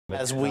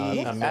As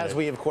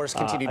we of course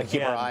continue to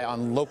keep our eye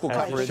on local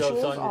coverage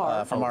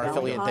from our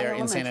affiliate there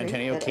in San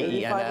Antonio,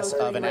 KENS,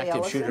 of an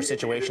active shooter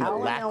situation at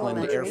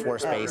Lackland Air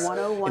Force Base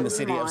in the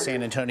city of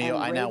San Antonio.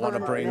 I now want to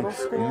bring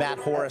Matt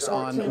Horace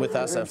on with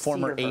us, a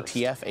former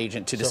ATF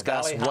agent, to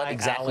discuss what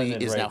exactly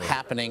is now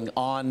happening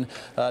on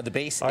the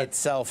base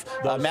itself.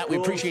 Matt, we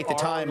appreciate the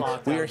time.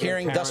 We are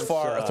hearing thus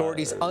far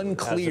authorities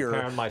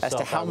unclear as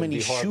to how many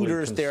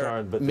shooters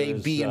there may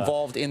be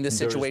involved in this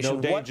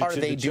situation. What are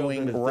they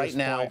doing right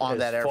now on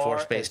that Air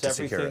Force Base to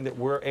secure everything it? that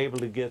we're able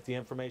to get, the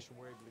information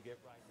we're able to get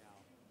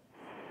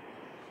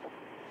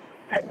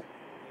right now.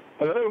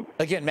 Hello.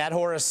 Again, Matt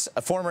Horace,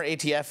 a former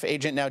ATF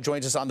agent, now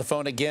joins us on the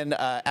phone again.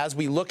 As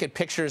we look at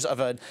pictures of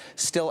a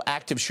still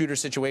active shooter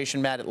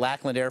situation, Matt, at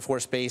Lackland Air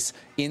Force Base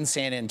in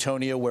San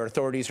Antonio, where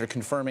authorities are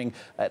confirming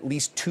at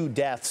least 2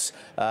 deaths.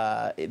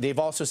 They've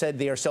also said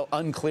they are still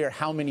unclear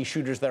how many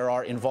shooters there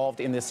are involved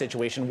in this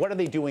situation. What are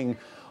they doing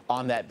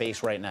on that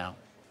base right now?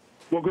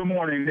 Well, good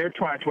morning. They're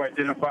trying to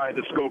identify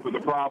the scope of the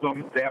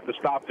problem. They have to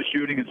stop the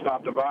shooting and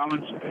stop the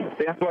violence.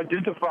 They have to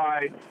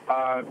identify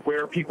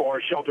where people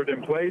are sheltered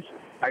in place,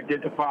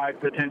 identify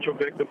potential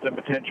victims and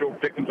potential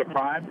victims of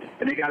crime,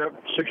 and they got to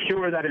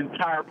secure that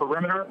entire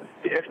perimeter,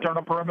 the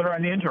external perimeter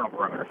and the internal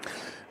perimeter.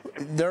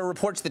 There are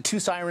reports that 2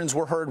 sirens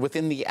were heard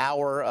within the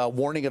hour,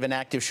 warning of an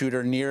active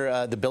shooter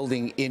near the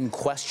building in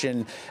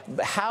question.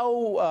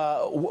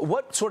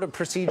 What sort of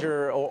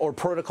procedure or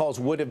protocols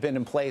would have been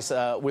in place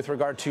with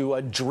regard to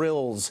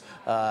drills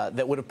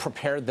that would have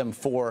prepared them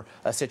for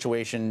a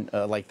situation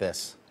like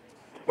this?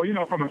 Well, you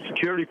know, from a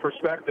security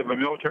perspective, a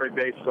military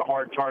base is a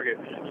hard target.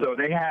 So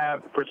they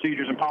have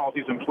procedures and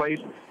policies in place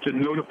to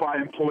notify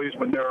employees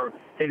when there are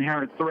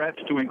inherent threats,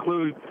 to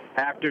include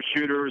active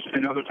shooters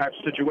and other types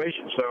of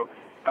situations. So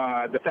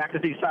the fact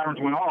that these sirens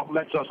went off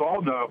lets us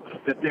all know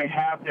that they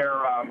have their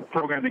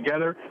program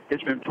together.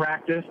 It's been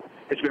practiced,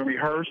 it's been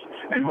rehearsed,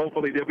 and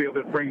hopefully they'll be able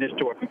to bring this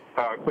to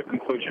a quick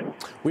conclusion.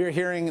 We are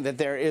hearing that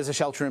there is a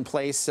shelter in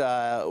place,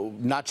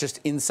 not just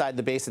inside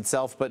the base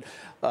itself, but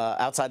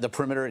outside the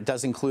perimeter. It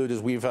does include,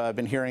 as we've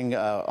been hearing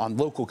on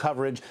local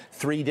coverage,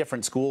 3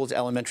 different schools,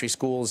 elementary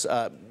schools.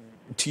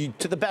 To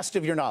the best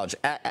of your knowledge,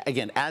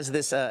 again, as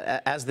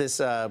this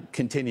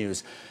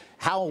continues,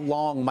 how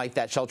long might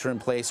that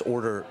shelter-in-place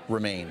order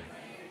remain?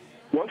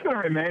 Well, it's going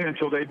to remain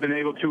until they've been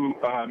able to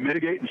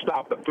mitigate and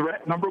stop the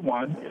threat, number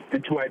one,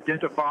 and to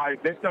identify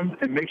victims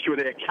and make sure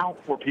they account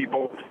for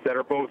people that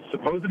are both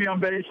supposed to be on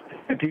base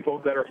and people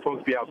that are supposed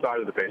to be outside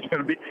of the base.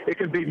 It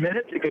could be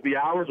minutes, it could be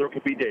hours, or it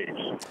could be days.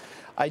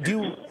 I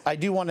do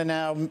want to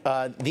now,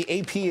 the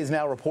AP is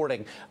now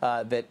reporting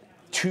that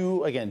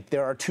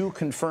there are 2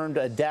 confirmed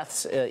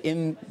deaths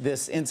in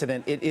this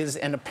incident. It is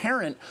an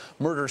apparent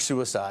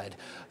murder-suicide.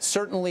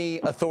 Certainly,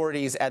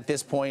 authorities at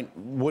this point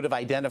would have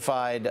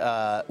identified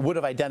the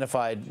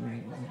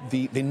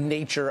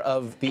nature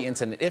of the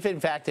incident, if in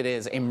fact it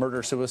is a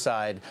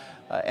murder-suicide,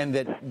 and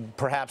that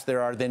perhaps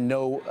there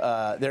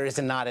is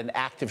not an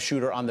active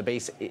shooter on the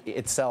base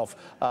itself.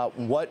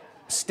 What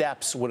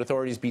steps would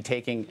authorities be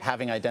taking,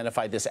 having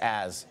identified this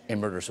as a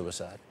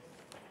murder-suicide?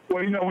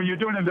 Well, you know, when you're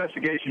doing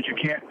investigations, you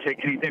can't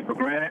take anything for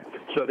granted.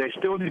 So they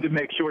still need to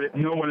make sure that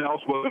no one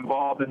else was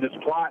involved in this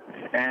plot.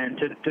 And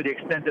to the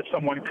extent that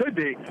someone could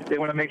be, they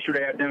want to make sure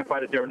they identify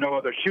that there are no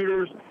other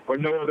shooters or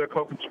no other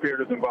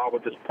co-conspirators involved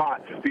with this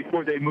plot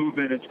before they move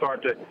in and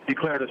start to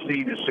declare the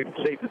scene as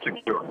safe and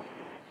secure.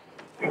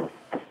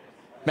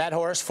 Matt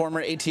Horace,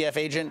 former ATF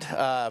agent,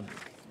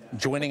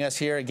 joining us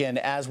here again.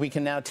 As we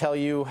can now tell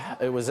you,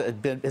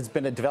 it's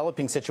been a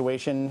developing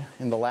situation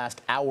in the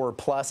last hour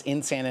plus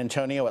in San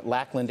Antonio at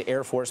Lackland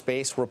Air Force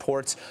Base.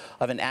 Reports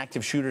of an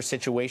active shooter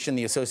situation.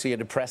 The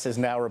Associated Press is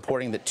now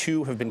reporting that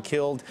 2 have been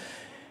killed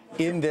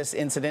in this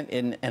incident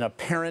in an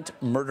apparent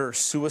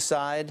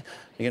murder-suicide.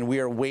 Again, we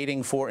are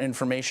waiting for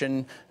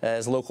information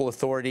as local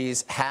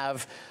authorities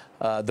have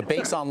the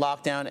base on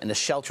lockdown and a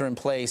shelter in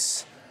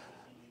place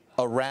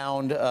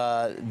around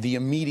the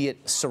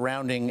immediate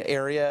surrounding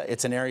area.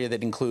 It's an area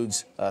that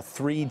includes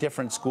 3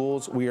 different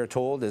schools, we are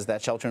told, as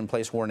that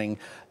shelter-in-place warning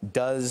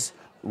does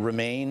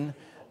remain.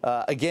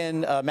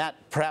 Again, Matt,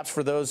 perhaps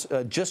for those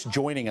just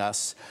joining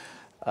us,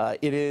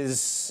 it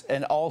is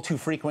an all too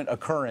frequent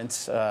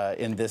occurrence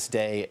in this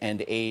day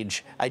and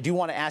age. I do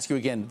want to ask you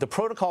again, the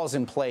protocols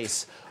in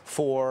place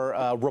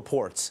for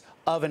reports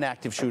of an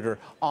active shooter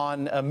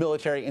on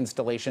military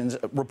installations,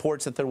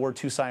 reports that there were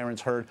 2 sirens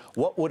heard.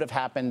 What would have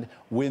happened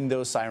when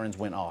those sirens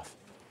went off?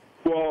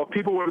 Well,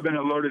 people would have been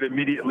alerted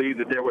immediately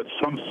that there was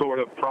some sort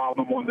of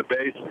problem on the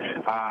base.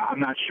 I'm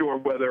not sure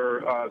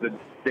whether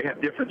they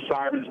have different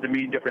sirens to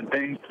mean different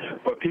things,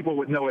 but people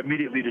would know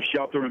immediately to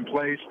shelter in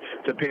place,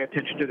 to pay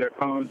attention to their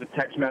phones and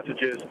text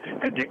messages,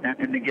 and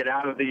to get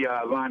out of the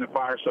line of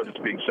fire, so to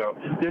speak. So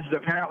this is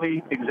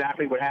apparently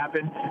exactly what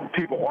happened.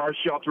 People are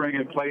sheltering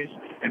in place,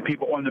 and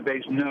people on the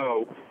base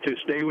know to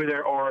stay where they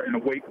are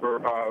and wait for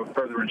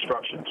further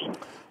instructions.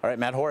 All right,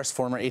 Matt Horace,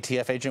 former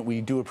ATF agent,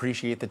 we do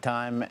appreciate the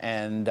time,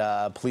 and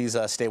Please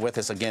stay with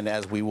us again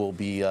as we will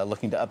be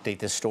looking to update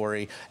this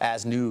story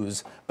as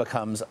news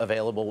becomes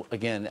available.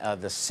 Again,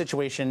 the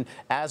situation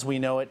as we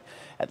know it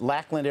at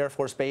Lackland Air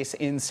Force Base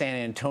in San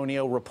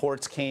Antonio.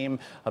 Reports came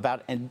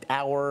about an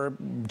hour,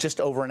 just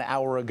over an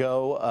hour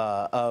ago,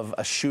 of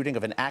a shooting,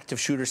 of an active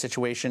shooter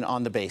situation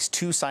on the base.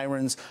 2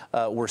 sirens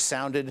were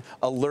sounded,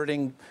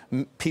 alerting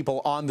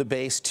people on the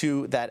base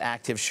to that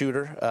active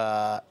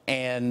shooter.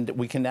 And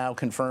we can now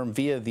confirm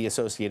via the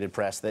Associated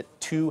Press that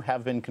 2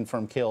 have been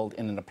confirmed killed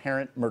in an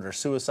apparent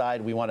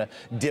murder-suicide. We want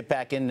to dip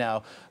back in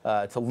now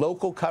to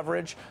local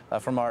coverage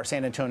from our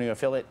San Antonio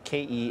affiliate,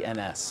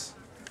 KENS.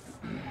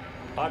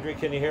 Audrey,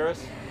 can you hear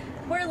us?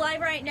 We're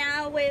live right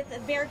now with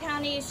Bexar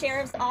County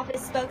Sheriff's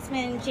Office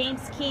spokesman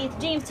James Keith.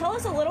 James, tell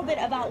us a little bit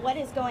about what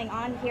is going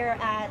on here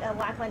at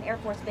Lackland Air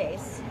Force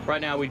Base.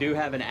 Right now we do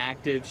have an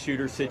active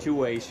shooter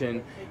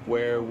situation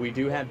where we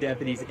do have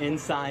deputies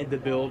inside the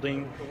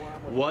building.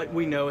 What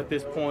we know at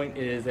this point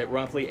is at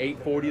roughly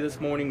 8:40 this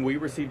morning we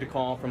received a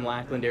call from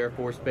Lackland Air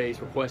Force Base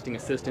requesting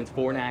assistance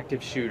for an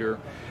active shooter.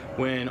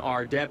 When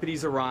our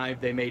deputies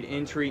arrived, they made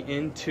entry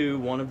into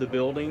one of the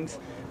buildings.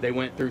 They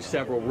went through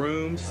several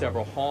rooms,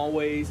 several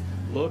hallways,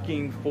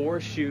 looking for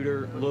a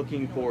shooter,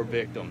 looking for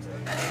victims.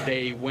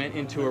 They went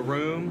into a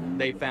room,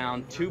 they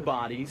found 2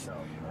 bodies.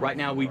 Right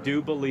now we do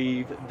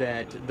believe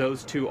that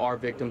those 2 are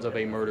victims of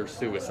a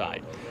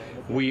murder-suicide.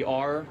 We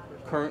are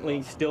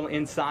currently still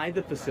inside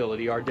the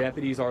facility. Our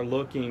deputies are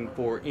looking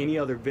for any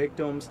other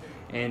victims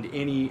and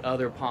any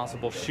other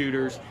possible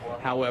shooters.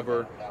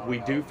 However, we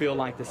do feel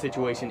like the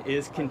situation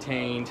is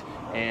contained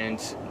and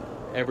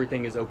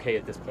everything is okay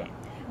at this point.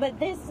 But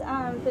this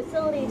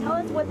facility, tell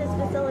us what this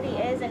facility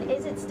is, and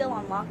is it still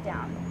on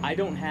lockdown? I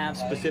don't have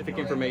specific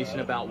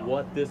information about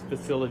what this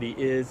facility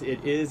is.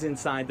 It is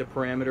inside the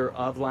perimeter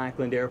of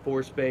Lackland Air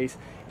Force Base,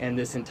 and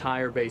this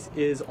entire base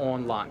is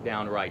on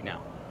lockdown right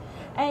now.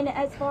 And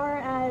as far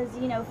as,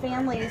 you know,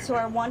 families who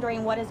are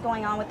wondering what is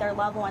going on with their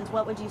loved ones,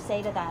 what would you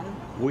say to them?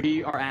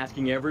 We are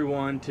asking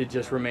everyone to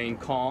just remain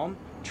calm,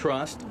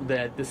 trust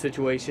that the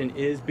situation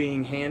is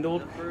being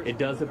handled. It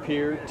does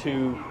appear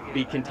to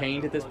be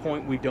contained at this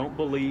point. We don't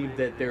believe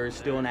that there is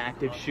still an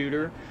active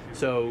shooter.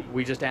 So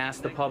we just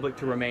ask the public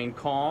to remain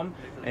calm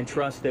and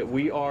trust that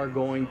we are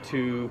going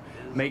to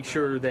make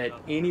sure that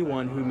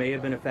anyone who may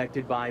have been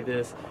affected by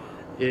this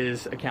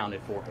is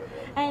accounted for.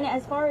 And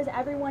as far as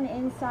everyone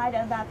inside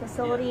of that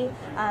facility,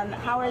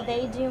 how are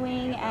they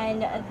doing?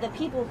 And the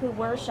people who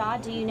were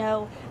shot, do you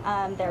know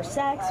their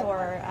sex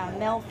or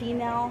male,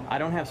 female? I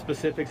don't have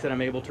specifics that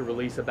I'm able to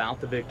release about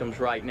the victims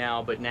right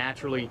now, but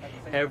naturally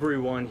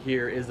everyone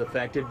here is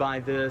affected by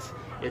this.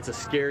 It's a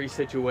scary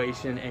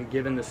situation, and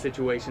given the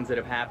situations that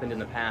have happened in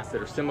the past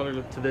that are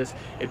similar to this,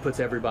 it puts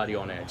everybody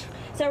on edge.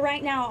 So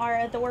right now, are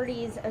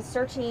authorities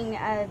searching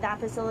that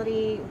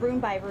facility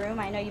room by room?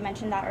 I know you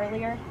mentioned that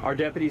earlier. Our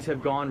deputies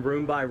have gone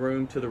room by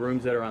room to the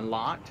rooms that are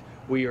unlocked.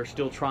 We are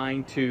still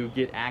trying to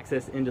get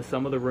access into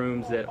some of the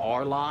rooms that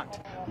are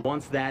locked.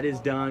 Once that is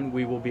done,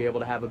 we will be able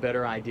to have a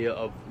better idea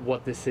of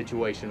what this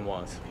situation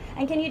was.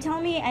 And can you tell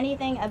me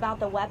anything about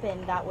the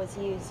weapon that was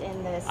used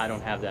in this? I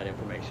don't have that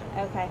information.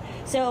 Okay.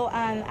 So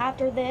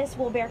after this,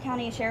 will Bexar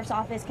County Sheriff's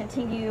Office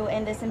continue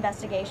in this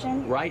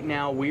investigation? Right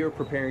now, we are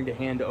preparing to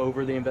hand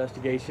over the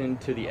investigation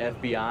to the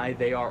FBI.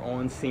 They are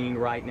on scene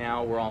right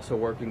now. We're also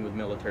working with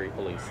military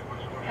police.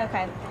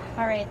 Okay.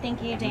 All right.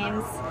 Thank you,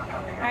 James.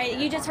 All right.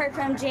 You just heard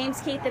from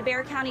James Keith, the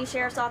Bexar County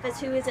Sheriff's Office,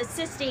 who is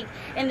assisting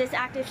in this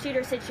active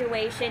shooter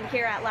situation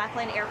here at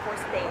Lackland Air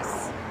Force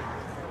Base.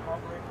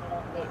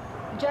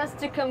 Just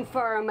to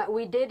confirm,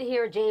 we did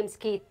hear James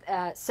Keith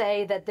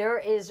say that there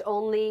is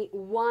only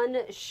 1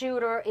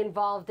 shooter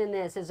involved in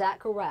this. Is that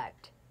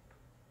correct?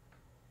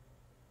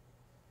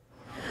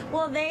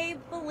 Well, they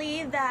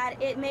believe that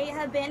it may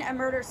have been a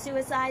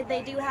murder-suicide.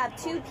 They do have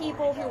 2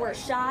 people who were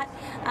shot,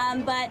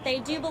 but they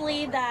do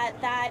believe that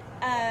that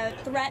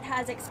threat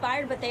has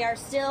expired, but they are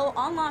still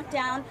on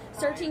lockdown,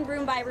 searching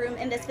room by room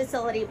in this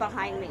facility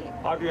behind me.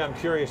 Audrey, I'm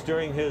curious,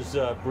 during his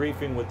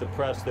briefing with the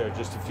press there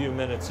just a few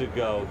minutes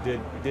ago,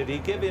 did he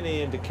give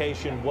any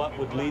indication what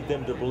would lead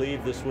them to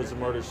believe this was a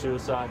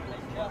murder-suicide?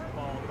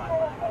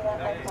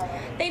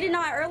 They did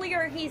not.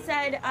 Earlier he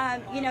said,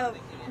 you know,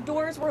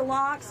 doors were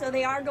locked, so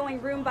they are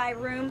going room by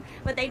room,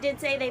 but they did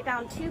say they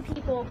found 2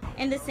 people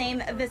in the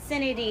same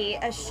vicinity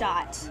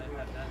shot.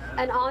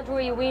 And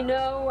Audrey, we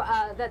know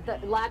that the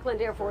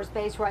Lackland Air Force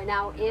Base right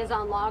now is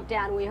on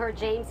lockdown. We heard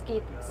James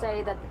Keith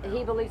say that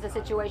he believes the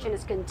situation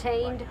is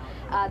contained,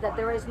 that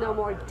there is no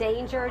more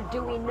danger.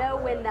 Do we know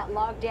when that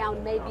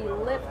lockdown may be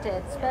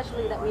lifted,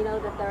 especially that we know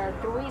that there are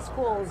 3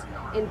 schools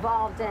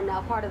involved in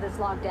part of this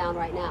lockdown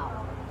right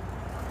now?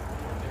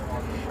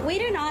 We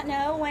do not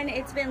know when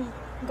it's been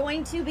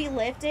going to be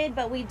lifted,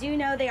 but we do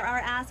know they are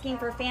asking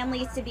for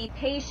families to be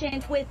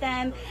patient with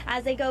them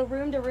as they go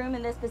room to room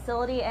in this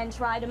facility and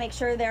try to make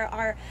sure there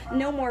are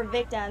no more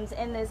victims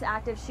in this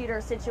active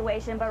shooter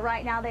situation. But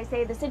right now they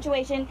say the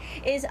situation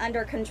is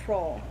under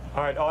control.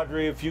 All right,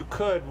 Audrey, if you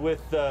could,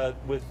 with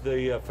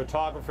the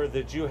photographer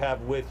that you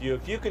have with you,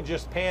 if you could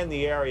just pan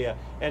the area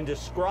and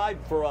describe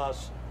for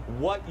us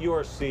what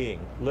you're seeing,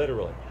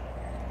 literally.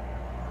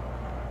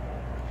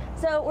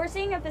 So we're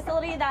seeing a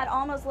facility that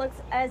almost looks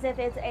as if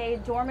it's a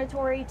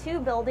dormitory, 2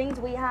 buildings.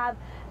 We have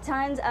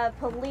tons of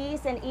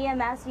police and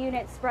EMS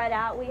units spread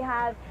out. We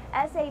have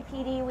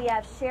SAPD, we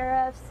have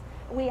sheriffs,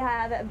 we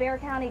have Bexar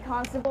County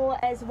Constable,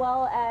 as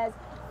well as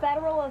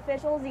federal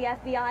officials. The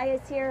FBI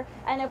is here,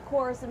 and of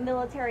course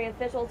military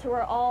officials who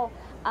are all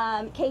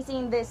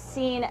casing this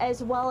scene,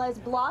 as well as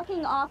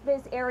blocking off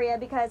this area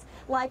because,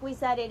 like we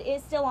said, it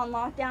is still on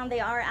lockdown.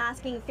 They are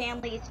asking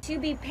families to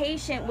be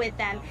patient with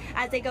them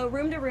as they go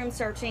room to room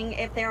searching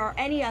if there are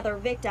any other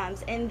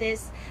victims in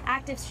this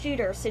active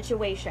shooter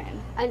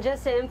situation. And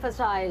just to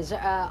emphasize,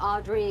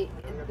 Audrey,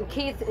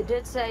 Keith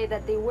did say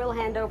that they will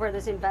hand over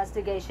this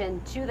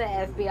investigation to the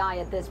FBI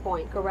at this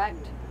point,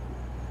 correct?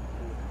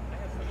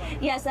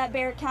 Yes, that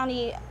Bexar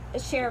County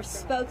Sheriff's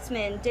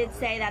spokesman did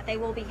say that they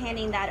will be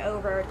handing that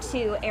over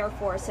to Air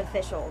Force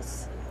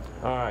officials.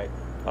 All right.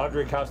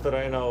 Audrey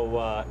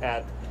Castoreno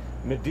at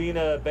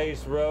Medina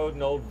Base Road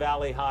and Old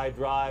Valley High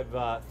Drive.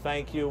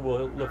 Thank you.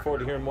 We'll look forward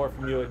to hearing more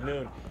from you at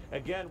noon.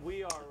 Again,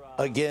 we are...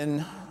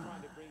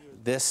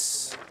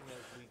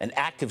 An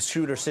active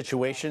shooter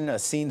situation,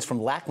 scenes from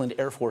Lackland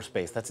Air Force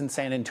Base. That's in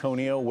San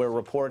Antonio, where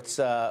reports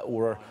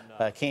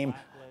came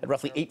at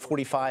roughly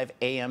 8:45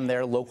 a.m.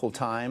 there, local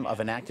time,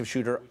 of an active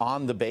shooter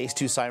on the base.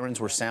 2 sirens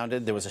were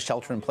sounded. There was a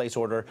shelter-in-place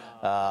order,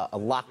 a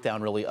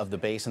lockdown, really, of the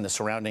base and the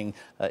surrounding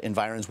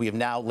environs. We have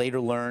now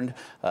later learned,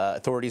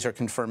 authorities are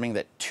confirming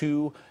that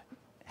 2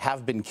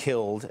 have been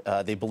killed.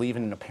 They believe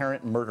in an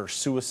apparent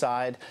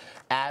murder-suicide.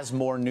 As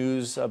more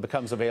news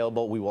becomes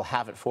available, we will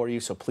have it for you,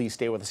 so please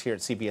stay with us here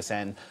at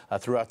CBSN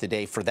throughout the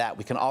day for that.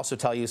 We can also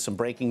tell you some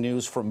breaking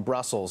news from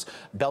Brussels.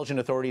 Belgian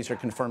authorities are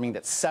confirming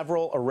that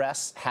several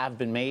arrests have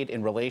been made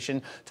in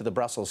relation to the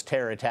Brussels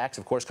terror attacks,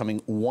 of course,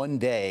 coming one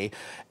day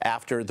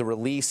after the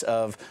release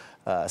of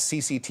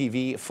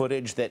CCTV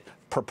footage that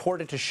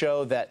purported to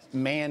show that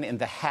man in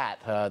the hat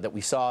that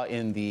we saw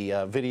in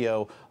the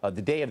video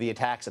the day of the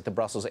attacks at the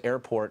Brussels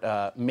airport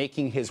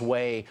making his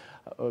way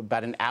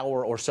about an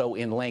hour or so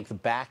in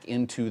length back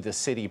into the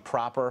city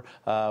proper.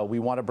 We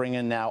want to bring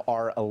in now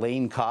our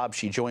Elaine Cobb.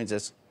 She joins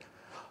us.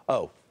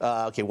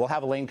 Okay, we'll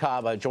have Elaine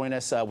Cobb join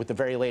us with the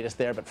very latest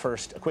there, but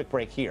first, a quick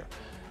break here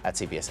at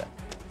CBSN.